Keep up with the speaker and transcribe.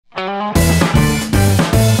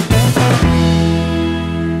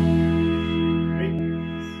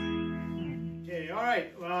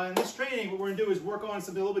work on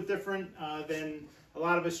something a little bit different than a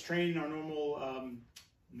lot of us train in our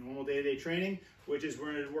normal day-to-day training, which is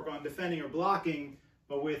we're going to work on defending or blocking,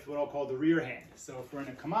 but with what I'll call the rear hand. So if we're in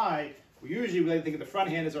a kamae, we like to think of the front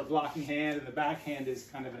hand as our blocking hand and the back hand is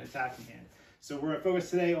kind of an attacking hand. So we're going to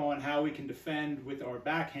focus today on how we can defend with our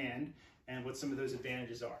back hand and what some of those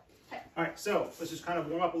advantages are. All right, so let's just kind of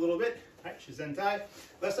warm up a little bit. All right, shizentai.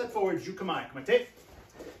 Left side forward, jukamai, kamate.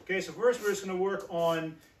 Okay, so first we're just going to work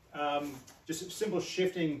on just simple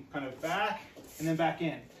shifting kind of back and then back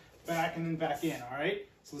in, back and then back in, all right?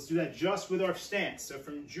 So let's do that just with our stance. So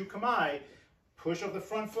from jukamai, push off the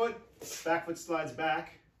front foot, back foot slides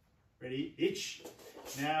back. Ready? Ich.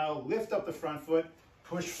 Now lift up the front foot,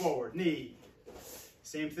 push forward, knee.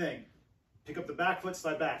 Same thing. Pick up the back foot,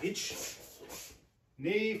 slide back. Ich.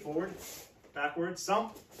 Knee, forward, backward,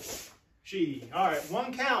 sump. Chi. All right,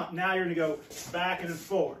 one count. Now you're going to go back and then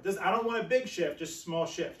forward. I don't want a big shift, just a small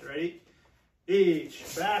shift. Ready?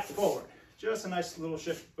 Ich. Back, forward. Just a nice little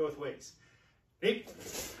shift both ways. Ich.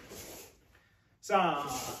 Sa.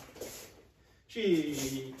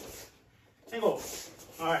 Chi. And go.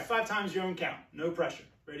 All right, 5 times your own count. No pressure.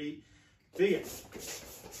 Ready? Begin.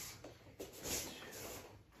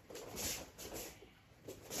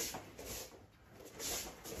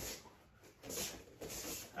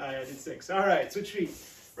 I did 6. All right, switch feet.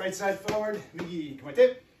 Right side forward. Migi,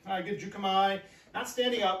 kamate. All right, good jukamai. Not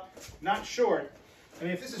standing up, not short. I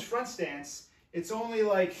mean, if this is front stance, it's only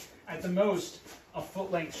like, at the most, a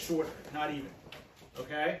foot length shorter, not even.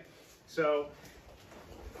 Okay? So,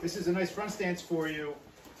 this is a nice front stance for you.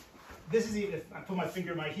 This is even, if I put my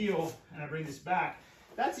finger in my heel and I bring this back,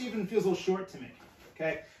 that's even feels a little short to me.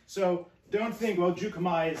 Okay? So, don't think, well,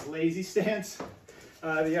 jukamai is lazy stance.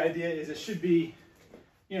 The idea is it should be,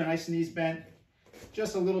 you know, nice knees bent,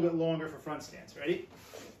 just a little bit longer for front stance. Ready?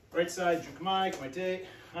 Right side, jukamai, kamate.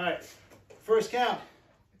 All right, first count.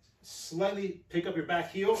 Slightly pick up your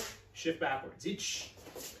back heel, shift backwards. Each.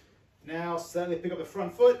 Now slightly pick up the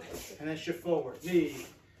front foot, and then shift forward. Knee,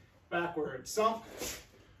 backward, sump,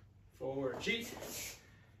 forward, cheat,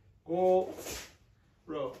 go,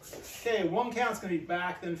 row. Okay, one count's gonna be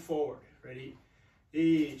back, then forward. Ready?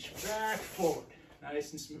 Each, back, forward.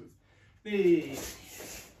 Nice and smooth. Knee,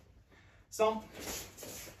 sump,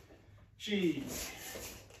 chi,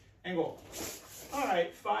 and go. All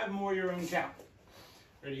right, 5 more your own count.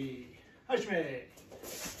 Ready, hashime.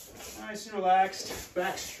 Nice and relaxed,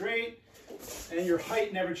 back straight, and your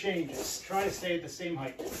height never changes. Try to stay at the same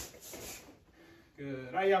height.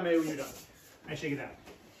 Good, ayame when you're done. I shake it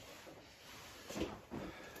out.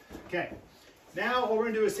 Okay, now all we're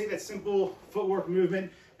gonna do is take that simple footwork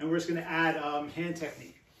movement and we're just gonna add hand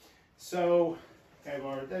technique. So,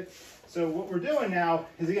 okay, so what we're doing now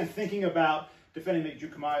is again thinking about defending the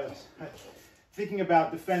jukamai. Thinking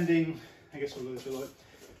about defending, I guess we'll do this a little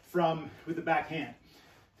bit, with the back hand.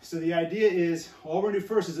 So the idea is, all we're gonna do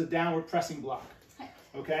first is a downward pressing block.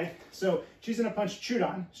 Okay? So she's gonna punch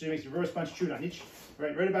chudan, so she makes reverse punch chudan, each,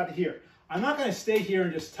 right about here. I'm not gonna stay here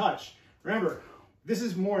and just touch. Remember, this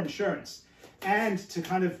is more insurance. And to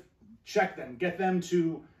kind of check them, get them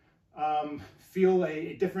to feel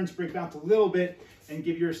a difference, break bounce a little bit, and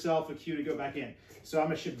give yourself a cue to go back in. So I'm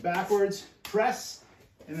gonna shift backwards, press,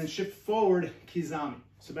 and then shift forward, kizami.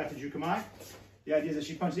 So back to jukamai. The idea is that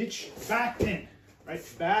she punches each, back, in, right?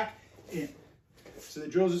 Back, in. So the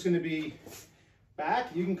drill is just gonna be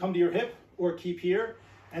back, you can come to your hip or keep here,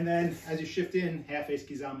 and then as you shift in, half ace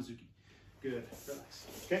kizamizuki. Good, relax,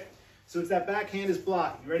 okay? So it's that back hand is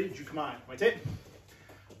blocked. You ready? Jukamai, waite.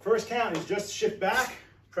 First count is just shift back,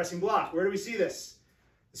 pressing block. Where do we see this?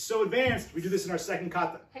 It's so advanced, we do this in our second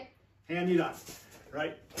kata. Hand knee on,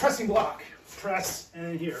 right? Pressing block, press, and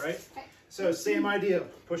then here, right? So same idea,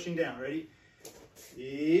 pushing down, ready?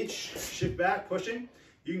 Each, shift back, pushing.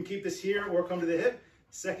 You can keep this here or come to the hip.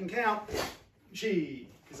 Second count, chi,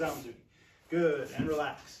 kizamizuki. Good, and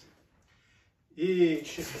relax. Each,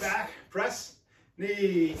 shift back, press,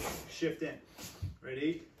 knee, shift in.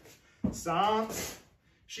 Ready? San,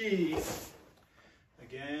 chi.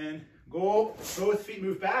 Again, go, both feet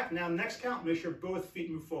move back. Now next count, make sure both feet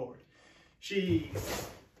move forward. Chi.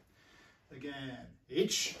 Again,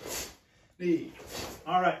 H, knee.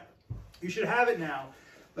 All right, you should have it now.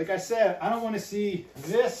 Like I said, I don't want to see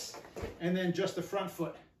this and then just the front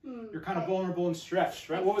foot. You're kind of vulnerable and stretched,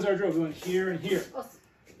 right? What was our drill? Going here and here.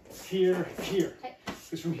 Here, here.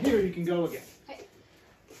 Because from here you can go again.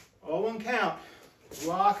 All one count.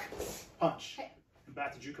 Block, punch. And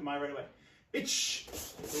back to jukamai right away. Ich,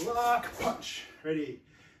 block, punch. Ready?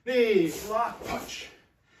 Knee, block, punch.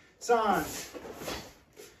 San,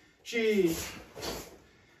 chi,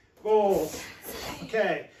 go.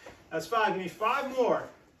 Okay. That's 5. Give me 5 more.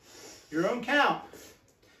 Your own count.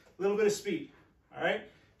 A little bit of speed. All right?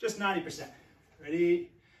 Just 90%. Ready?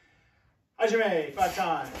 Hajime, 5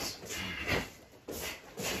 times.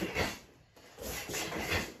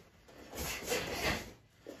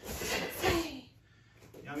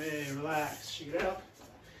 Yummy, relax, shake it out.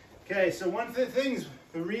 Okay, so one of the things,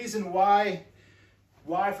 the reason why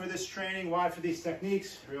for this training, why for these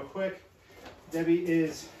techniques, real quick, Debbie,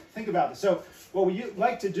 is think about this. So what we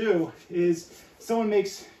like to do is someone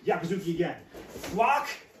makes Yakuzuki again. Block,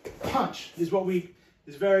 punch is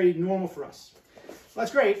very normal for us. Well,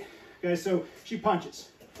 that's great. Okay, so she punches.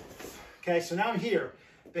 Okay, so now I'm here.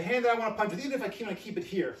 The hand that I want to punch with, even if I keep it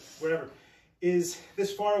here, whatever, is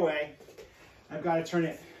this far away. I've got to turn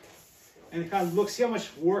it. And kind of look, see how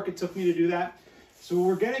much work it took me to do that? So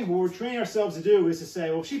what we're training ourselves to do is to say,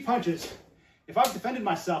 well, if she punches, if I've defended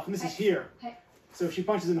myself, and this is here, so if she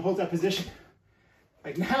punches and holds that position,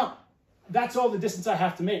 like now, that's all the distance I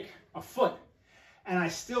have to make, a foot. And I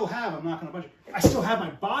still have, I'm not going to punch it, I still have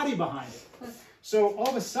my body behind it. So all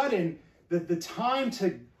of a sudden, the time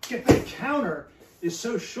to get the counter is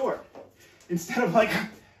so short. Instead of like,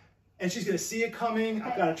 and she's going to see it coming,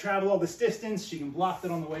 I've got to travel all this distance, she can block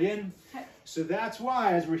that on the way in. So that's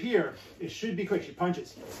why, as we're here, it should be quick. She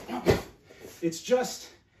punches. It's just,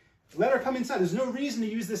 let her come inside. There's no reason to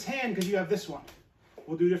use this hand because you have this one.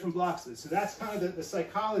 We'll do different blocks of this. So that's kind of the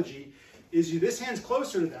psychology, is this hand's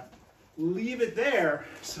closer to them. Leave it there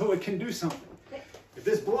so it can do something. If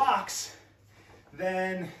this blocks,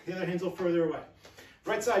 then the other hand's a little further away.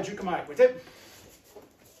 Right side, Jukamai, with it.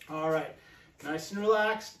 All right, nice and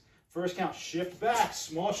relaxed. First count, shift back,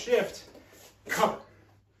 small shift, cover.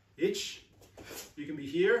 Itch, you can be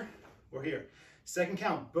here or here. Second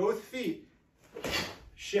count, both feet,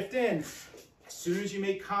 shift in. As soon as you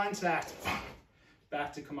make contact,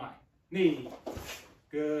 back to Kamae. Knee,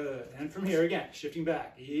 good. And from here again, shifting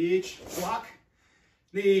back. Each block,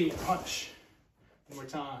 knee, punch. One more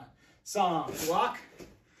time. Sam, block,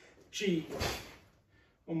 chi.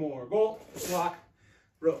 One more, go, block,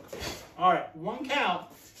 rook. All right, one count,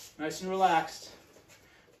 nice and relaxed.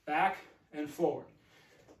 Back and forward.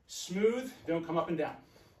 Smooth, don't come up and down.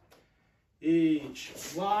 Each,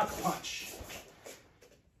 block, punch.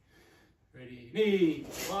 Ready, knee,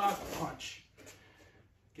 block, punch.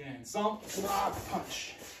 Again, sump, block,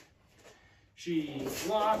 punch. She,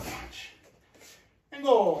 block, punch. And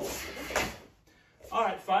go. All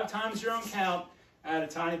right, 5 times your own count, add a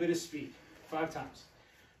tiny bit of speed. 5 times.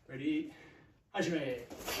 Ready, hajime.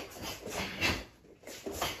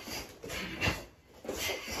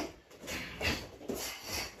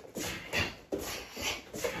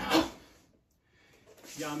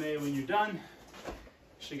 Yame when you're done.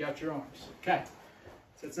 Shake out your arms. Okay.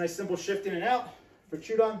 So it's nice simple shift in and out for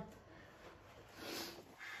Chudan.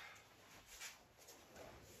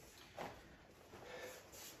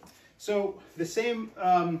 So the same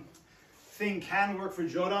thing can work for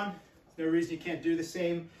Jodan. There's no reason you can't do the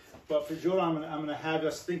same. But for Jodan, I'm going to have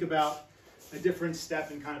us think about a different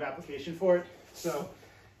step and kind of application for it. So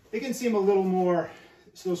it can seem a little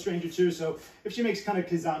stranger too. So if she makes kind of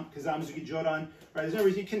Kizamizuki Jodan, right, there's no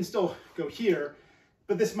reason you can still go here,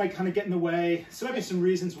 but this might kind of get in the way. So maybe some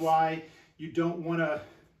reasons why you don't want to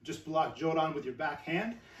just block Jodan with your back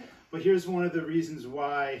hand. But here's one of the reasons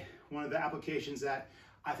why, one of the applications that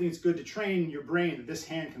I think it's good to train your brain that this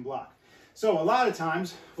hand can block. So a lot of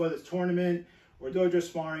times, whether it's tournament or dojo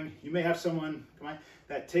sparring, you may have someone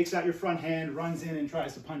that takes out your front hand, runs in and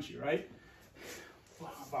tries to punch you, right?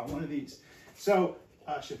 About one of these. So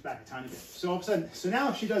shift back a tiny bit. So all of a sudden, so now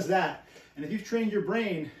if she does that, and if you've trained your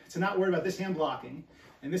brain to not worry about this hand blocking,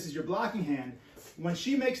 and this is your blocking hand, when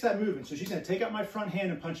she makes that movement, so she's going to take out my front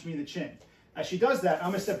hand and punch me in the chin. As she does that,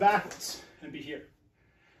 I'm going to step backwards and be here.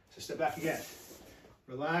 So step back again.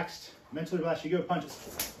 Relaxed, mentally relaxed. You go,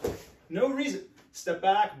 punches. No reason. Step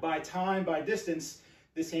back by time, by distance.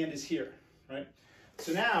 This hand is here, right?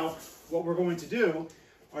 So now, what we're going to do,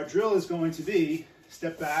 our drill is going to be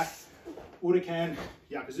step back, Uraken,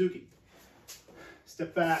 Yakuzuki.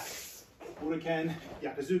 Step back, Uraken,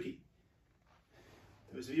 Yakuzuki.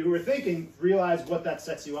 Those of you who are thinking, realize what that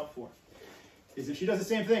sets you up for. Is if she does the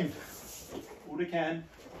same thing, Uraken,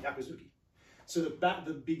 Yakuzuki. So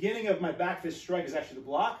the beginning of my back fist strike is actually the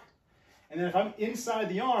block. And then if I'm inside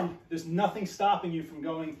the arm, there's nothing stopping you from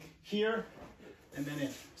going here and then in.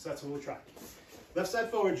 So that's what we'll try. Left side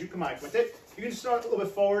forward, Jukamai. With it, you can start a little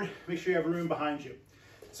bit forward. Make sure you have room behind you.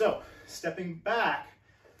 So stepping back,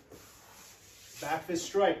 back fist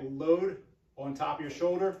strike, load on top of your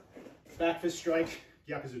shoulder. Back fist strike,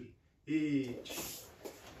 Yakuzuki. Each.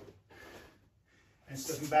 And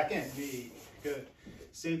stepping back in. Good.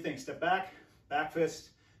 Same thing. Step back, back fist,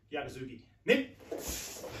 Yakuzuki. Nip.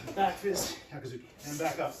 Back fist, Yakuzuki. And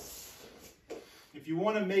back up. If you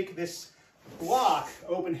want to make this block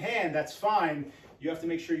open hand, that's fine. You have to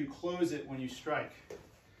make sure you close it when you strike.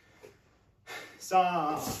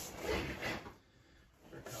 Sa.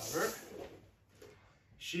 Recover.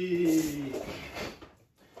 Shi.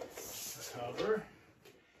 Recover.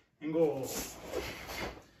 And go.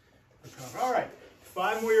 Recover. All right.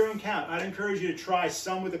 5 more your own count. I'd encourage you to try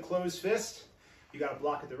some with a closed fist. You got a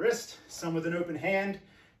block at the wrist. Some with an open hand.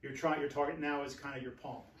 Your target now is kind of your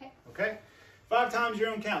palm. Okay? 5 times your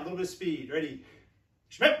own count. A little bit of speed. Ready?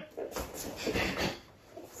 Schmidt.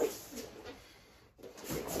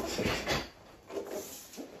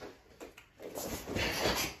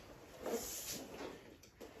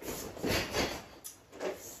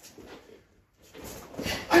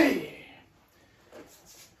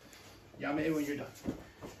 Yame when you're done.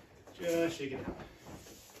 Just shake it out.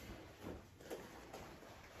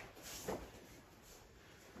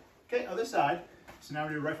 Okay, other side. So now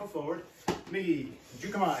we do right foot forward. Migi,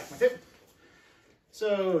 Jukamai, my tip.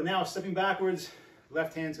 So now stepping backwards,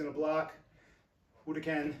 left hand's gonna block,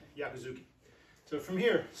 Uraken, Yakuzuki. So from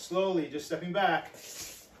here, slowly, just stepping back,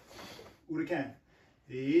 Uraken.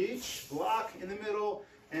 Each block in the middle,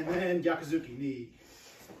 and then Yakuzuki, knee.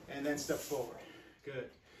 And then step forward.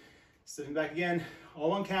 Good. Stepping back again, all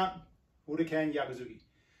one count, Uraken, Yakuzuki.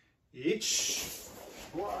 Each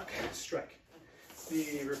block, strike.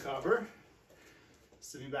 Knee, recover.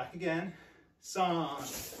 Stepping back again, san,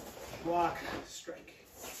 block, strike.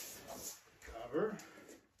 Cover.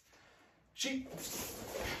 Chi.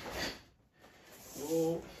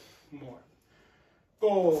 Go. More.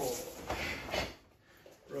 Go.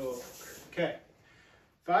 Roke. Okay.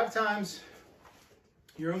 5 times.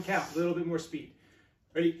 Your own count. A little bit more speed.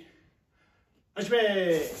 Ready?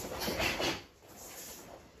 Ashme.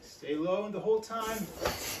 Stay low the whole time.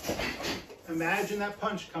 Imagine that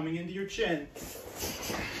punch coming into your chin.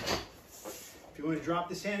 If you want to drop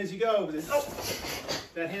this hand as you go, but oh,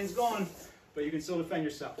 that hand's gone, but you can still defend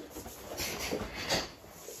yourself.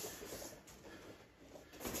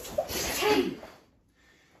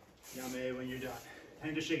 Yame when you're done.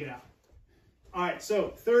 And just shake it out. All right,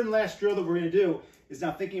 so 3rd and last drill that we're going to do is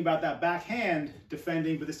now thinking about that back hand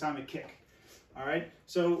defending, but this time a kick. All right,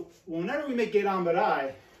 so whenever we make Gedan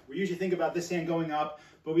Barai, we usually think about this hand going up,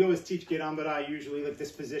 but we always teach Gedan Barai usually like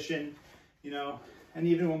this position, you know, and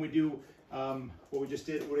even when we do what we just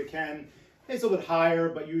did, Uraken, it's a little bit higher,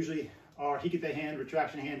 but usually our Hikite hand,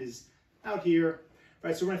 retraction hand is out here,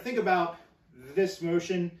 right? So we're gonna think about this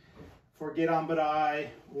motion for Gedan Barai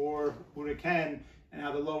or Uraken and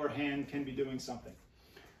how the lower hand can be doing something.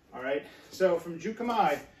 All right, so from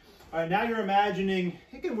Jukamai, all right, now you're imagining,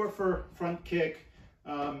 it can work for front kick,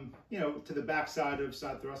 you know, to the back side of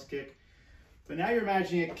side thrust kick. But now you're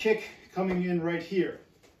imagining a kick coming in right here.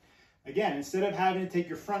 Again, instead of having to take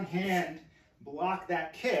your front hand, block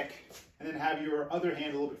that kick, and then have your other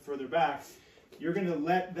hand a little bit further back, you're gonna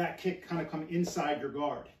let that kick kind of come inside your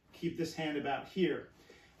guard. Keep this hand about here.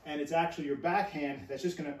 And it's actually your backhand that's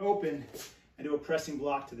just gonna open and do a pressing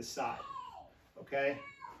block to the side, okay?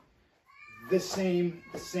 The same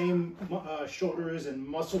shoulders and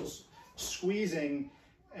muscles squeezing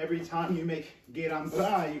every time you make Gedan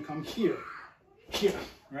Barai, you come here,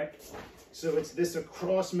 right? So it's this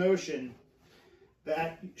across motion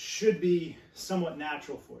that should be somewhat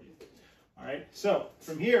natural for you. All right, so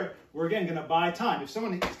from here, we're again gonna buy time. If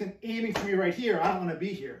someone is aiming for me right here, I don't wanna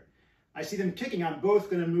be here. I see them kicking, I'm both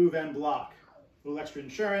gonna move and block. A little extra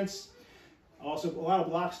insurance. Also, a lot of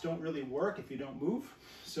blocks don't really work if you don't move,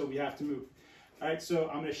 so we have to move. All right, so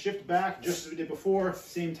I'm gonna shift back just as we did before.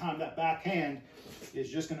 Same time, that back hand is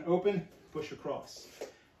just gonna open, push across.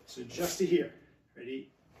 So just to here,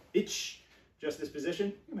 ready? Each, just this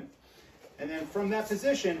position. And then from that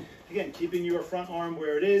position, again, keeping your front arm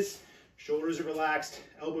where it is, shoulders are relaxed,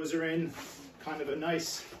 elbows are in, kind of a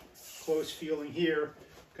nice close feeling here,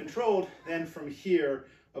 controlled. Then from here,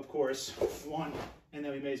 of course, 1, and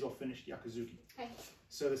then we may as well finish Yakuzuki. Okay.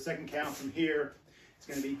 So the second count from here, it's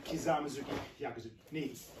going to be Kizamazuki, Yakuzuki,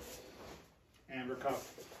 knee, and recover.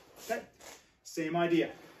 Okay, same idea.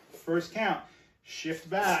 First count, shift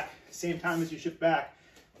back, same time as you shift back,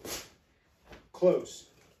 close,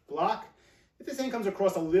 block. If this hand comes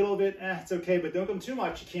across a little bit, it's okay, but don't come too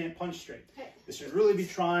much, you can't punch straight. Okay. This should really be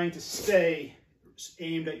trying to stay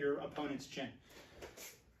aimed at your opponent's chin.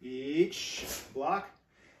 Each, block,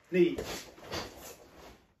 knee,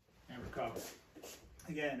 and recover.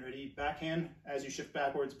 Again, ready, backhand as you shift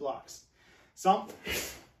backwards, blocks. Sump,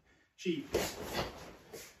 chi.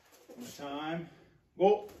 One more time,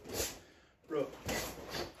 go, rope.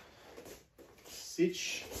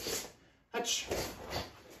 Sich, hutch,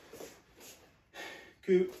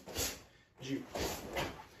 ku, ju.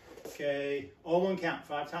 Okay, all one count,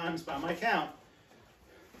 5 times by my count.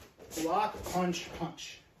 Block, punch,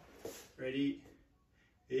 punch. Ready?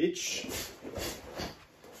 Ich.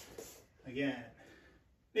 Again.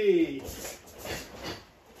 Knee.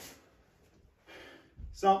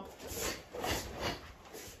 Sump.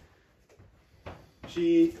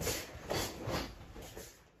 She.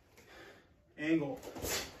 Angle.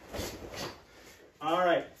 All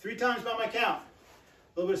right, 3 times by my count.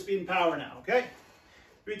 A little bit of speed and power now, okay?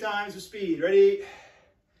 3 times with speed. Ready?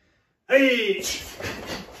 Hey!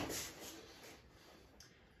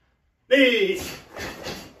 Hey!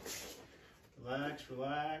 Relax,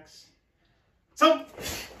 relax. So,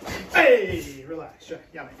 hey! Relax. Sure.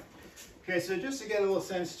 Yeah, man. Okay, so just to get a little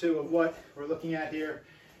sense too of what we're looking at here.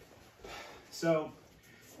 So,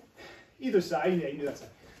 either side, yeah, you can do that side.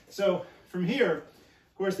 So, from here,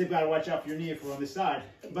 of course, they've got to watch out for your knee if we're on this side.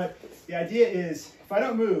 But the idea is, if I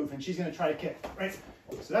don't move, and she's going to try to kick, right?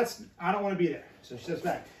 So that's, I don't want to be there. So she steps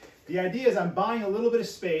back. The idea is I'm buying a little bit of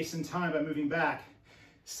space and time by moving back.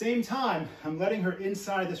 Same time, I'm letting her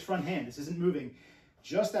inside this front hand. This isn't moving.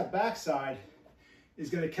 Just that back side is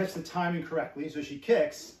going to catch the timing correctly. So she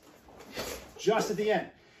kicks just at the end.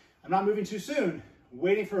 I'm not moving too soon,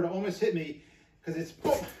 waiting for her to almost hit me because it's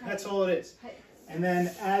boom, that's all it is. And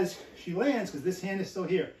then as she lands, because this hand is still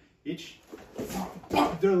here,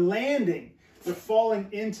 they're landing, they're falling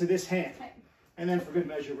into this hand. And then for good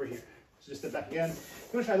measure, we're here. So just step back again.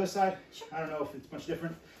 You want to try this side? I don't know if it's much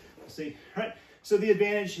different. We'll see. All right. So the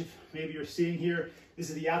advantage, if maybe you're seeing here, this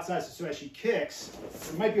is the outside. So as she kicks,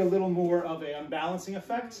 there might be a little more of an unbalancing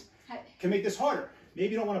effect. Can make this harder. Maybe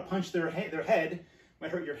you don't want to punch their head. Might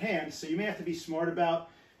hurt your hand. So you may have to be smart about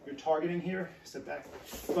your targeting here. Step back.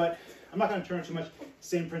 But I'm not going to turn too much.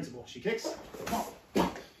 Same principle. She kicks.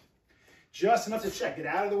 Just enough to check. Get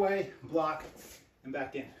out of the way, block, and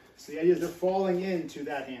back in. So the idea is they're falling into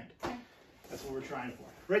that hand. That's what we're trying for.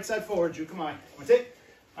 Right side forward, Jukamai. One take.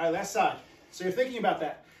 All right, last side. So you're thinking about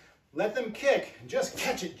that. Let them kick. Just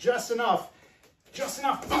catch it just enough,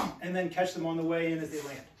 and then catch them on the way in as they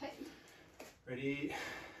land. Ready?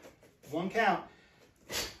 1 count.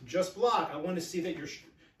 Just block. I want to see that your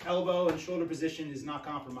elbow and shoulder position is not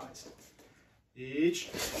compromised. Each,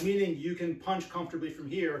 meaning you can punch comfortably from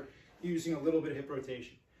here using a little bit of hip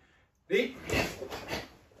rotation. Ready?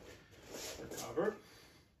 Recover.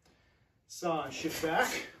 San, shift back,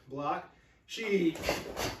 block, she.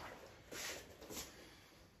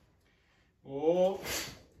 Oh,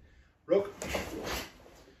 rook.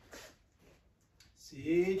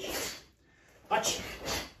 Siege. Hutch.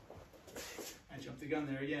 I jumped the gun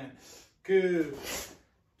there again. Good.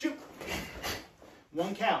 Two.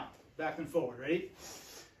 1 count, back and forward. Ready?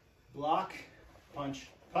 Block, punch,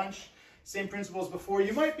 punch. Same principle as before.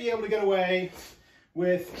 You might be able to get away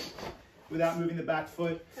without moving the back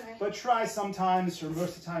foot, but try sometimes, or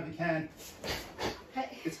most of the time if you can.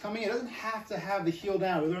 It's coming in. It doesn't have to have the heel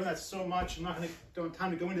down. We learned that so much. I'm not going to don't have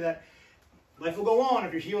time to go into that. Life will go on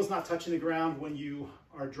if your heel's not touching the ground when you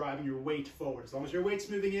are driving your weight forward. As long as your weight's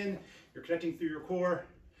moving in, you're connecting through your core,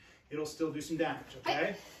 it'll still do some damage,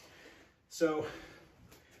 okay? So,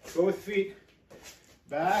 both feet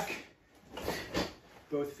back,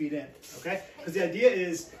 both feet in, okay? Because the idea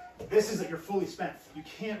is, this is that you're fully spent. You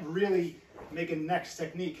can't really make a next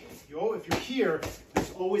technique. If you're here,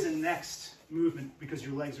 there's always a next movement because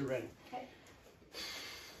your legs are ready. Okay.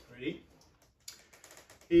 Ready?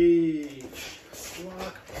 Each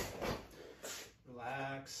block.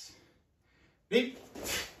 Relax. Knee.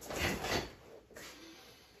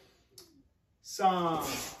 San.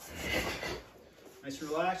 Nice and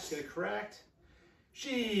relaxed. Get it correct.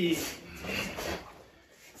 She.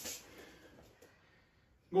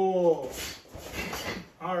 Go.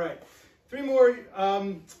 All right. 3 more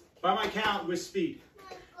by my count with speed.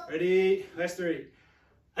 Ready? Last 3.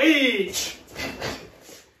 Each.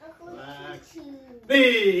 Relax.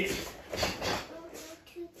 Knee.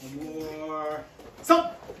 1 more.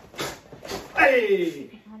 Stop.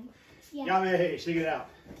 Hey. Yame. Shake it out.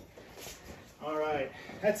 All right.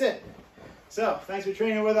 That's it. So, thanks for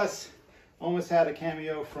training with us. Almost had a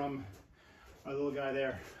cameo from our little guy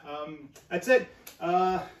there. That's it.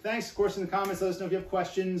 Thanks. Of course, in the comments, let us know if you have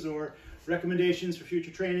questions or recommendations for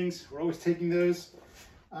future trainings. We're always taking those.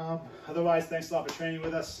 Otherwise, thanks a lot for training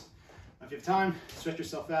with us. If you have time, stretch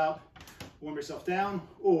yourself out, warm yourself down,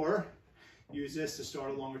 or use this to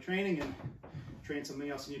start a longer training and train something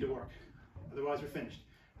else you need to work. Otherwise, we're finished.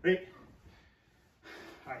 Great.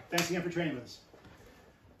 All right. Thanks again for training with us.